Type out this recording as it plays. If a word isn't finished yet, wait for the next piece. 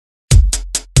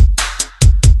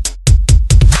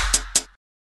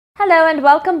Hello and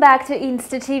welcome back to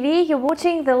Insta TV. You're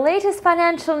watching the latest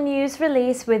financial news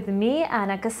release with me,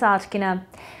 Anna Kasatkina.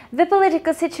 The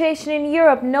political situation in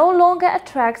Europe no longer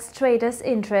attracts traders'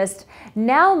 interest.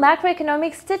 Now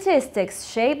macroeconomic statistics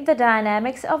shape the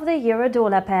dynamics of the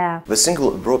euro-dollar pair. The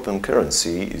single European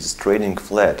currency is trading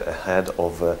flat ahead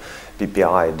of the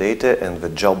PPI data and the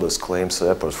jobless claims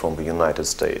report from the United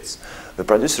States. The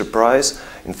producer price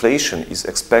inflation is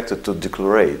expected to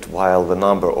decelerate, while the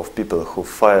number of people who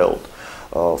filed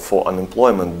for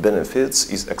unemployment benefits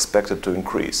is expected to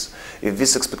increase. If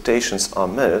these expectations are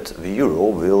met, the euro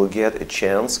will get a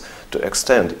chance to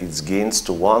extend its gains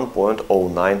to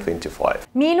 1.0925.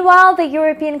 Meanwhile, the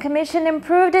European Commission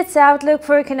improved its outlook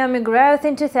for economic growth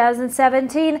in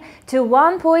 2017 to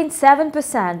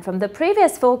 1.7% from the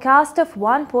previous forecast of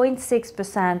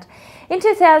 1.6%. In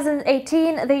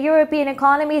 2018, the European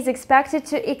economy is expected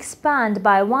to expand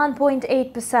by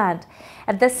 1.8%.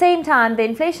 At the same time, the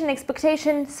inflation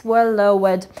expectations were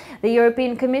lowered. The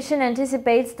European Commission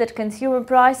anticipates that consumer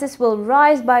prices will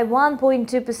rise by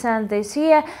 1.2% this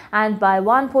year and by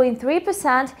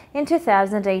 1.3% in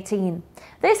 2018.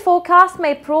 This forecast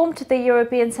may prompt the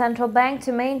European Central Bank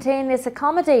to maintain its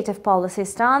accommodative policy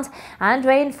stance and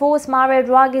reinforce Mario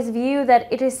Draghi's view that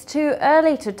it is too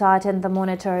early to tighten the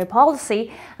monetary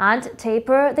policy and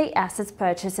taper the assets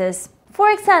purchases.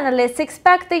 Forex analysts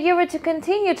expect the euro to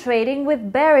continue trading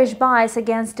with bearish bias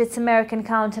against its American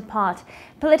counterpart.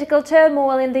 Political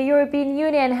turmoil in the European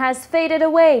Union has faded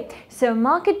away, so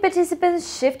market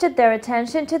participants shifted their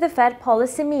attention to the Fed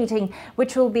policy meeting,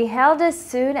 which will be held as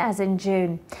soon as in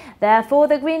June. Therefore,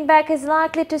 the greenback is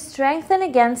likely to strengthen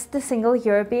against the single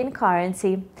European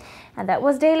currency. And that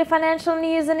was Daily Financial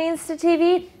News on Insta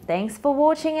TV. Thanks for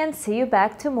watching and see you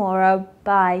back tomorrow.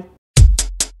 Bye.